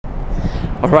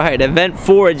All right, event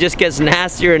 4, it just gets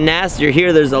nastier and nastier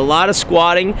here. There's a lot of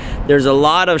squatting, there's a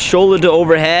lot of shoulder to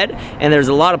overhead, and there's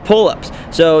a lot of pull-ups.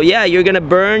 So yeah, you're gonna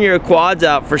burn your quads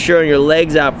out for sure and your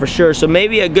legs out for sure. So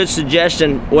maybe a good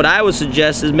suggestion, what I would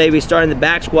suggest is maybe starting the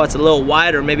back squats a little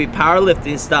wider, maybe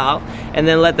powerlifting style, and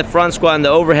then let the front squat and the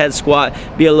overhead squat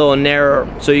be a little narrower.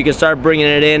 So you can start bringing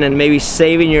it in and maybe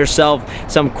saving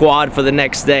yourself some quad for the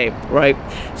next day, right?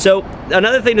 So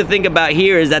another thing to think about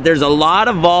here is that there's a lot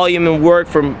of volume and work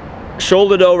from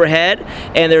shoulder to overhead,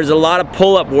 and there's a lot of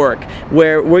pull-up work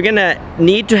where we're gonna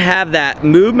need to have that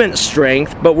movement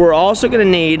strength, but we're also gonna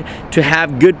need to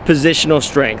have good positional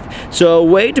strength. So a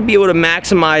way to be able to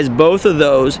maximize both of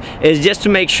those is just to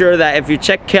make sure that if you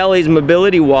check Kelly's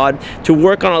mobility WOD, to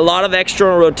work on a lot of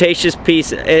external rotation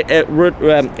pieces,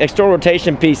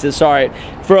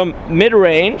 from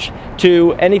mid-range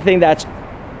to anything that's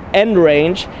end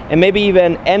range, and maybe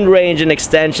even end range and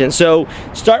extension. So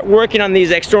start working on these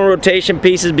external rotation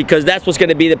pieces, because that's what's going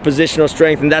to be the positional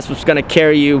strength, and that's what's going to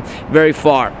carry you very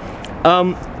far.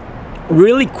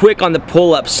 Really quick on the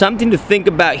pull-ups, something to think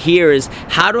about here is,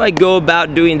 how do I go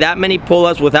about doing that many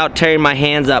pull-ups without tearing my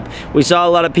hands up? We saw a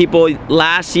lot of people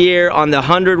last year on the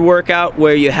 100 workout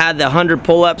where you had the 100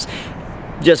 pull-ups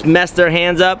just messed their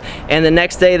hands up, and the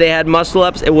next day they had muscle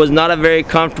ups. It was not a very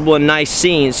comfortable and nice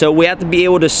scene. So we have to be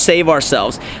able to save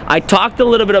ourselves. I talked a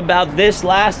little bit about this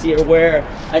last year, where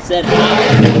I said,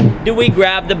 how do we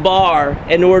grab the bar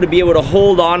in order to be able to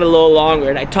hold on a little longer?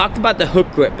 And I talked about the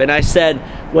hook grip, and I said,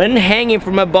 when hanging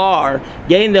from a bar,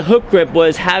 getting the hook grip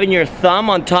was having your thumb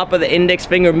on top of the index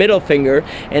finger, middle finger,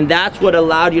 and that's what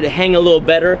allowed you to hang a little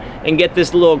better and get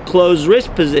this little closed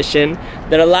wrist position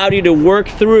that allowed you to work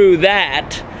through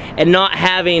that and not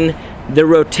having the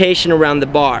rotation around the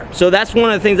bar. So that's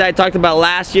one of the things I talked about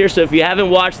last year. So if you haven't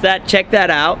watched that, check that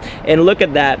out and look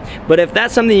at that. But if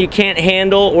that's something you can't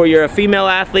handle, or you're a female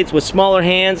athlete with smaller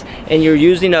hands and you're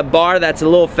using a bar that's a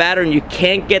little fatter and you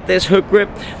can't get this hook grip,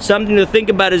 something to think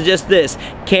about is just this: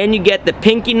 can you get the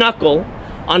pinky knuckle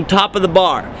on top of the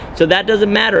bar? So that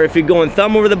doesn't matter if you're going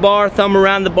thumb over the bar, thumb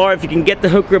around the bar, if you can get the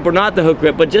hook grip or not the hook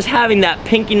grip, but just having that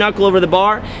pinky knuckle over the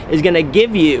bar is gonna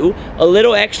give you a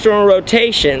little external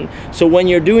rotation. So when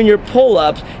you're doing your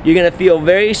pull-ups, you're gonna feel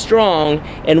very strong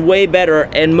and way better,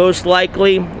 and most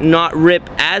likely not rip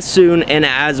as soon and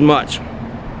as much.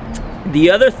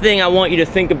 The other thing I want you to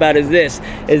think about is this,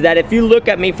 is that if you look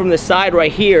at me from the side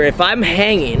right here, if I'm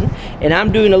hanging and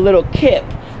I'm doing a little kip,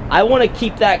 I wanna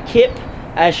keep that kip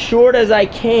as short as I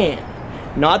can.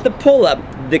 Not the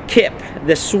pull-up, the kip.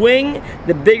 The swing,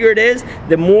 the bigger it is,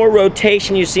 the more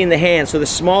rotation you see in the hand. So the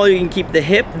smaller you can keep the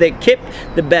kip,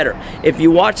 the better. If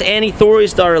you watch Annie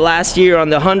Thorisdottir last year on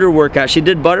the 100 workout, she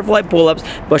did butterfly pull-ups,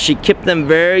 but she kept them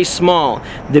very small.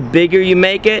 The bigger you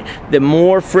make it, the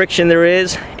more friction there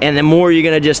is, and the more you're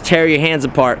gonna just tear your hands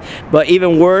apart. But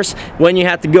even worse, when you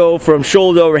have to go from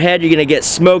shoulder to overhead, you're gonna get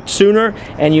smoked sooner,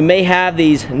 and you may have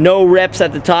these no reps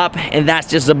at the top, and that's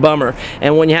just a bummer.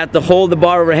 And when you have to hold the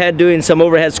bar overhead doing some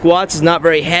overhead squats, it's not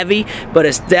very heavy, but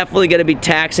it's definitely going to be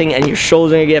taxing, and your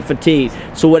shoulders are going to get fatigued.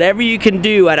 So whatever you can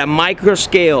do at a micro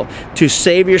scale to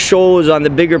save your shoulders on the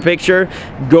bigger picture,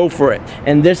 go for it.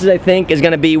 And this is, I think, is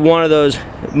going to be one of those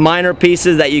minor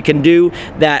pieces that you can do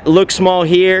that look small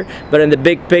here, but in the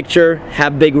big picture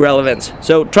have big relevance.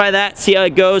 So try that, see how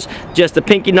it goes. Just a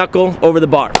pinky knuckle over the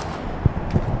bar.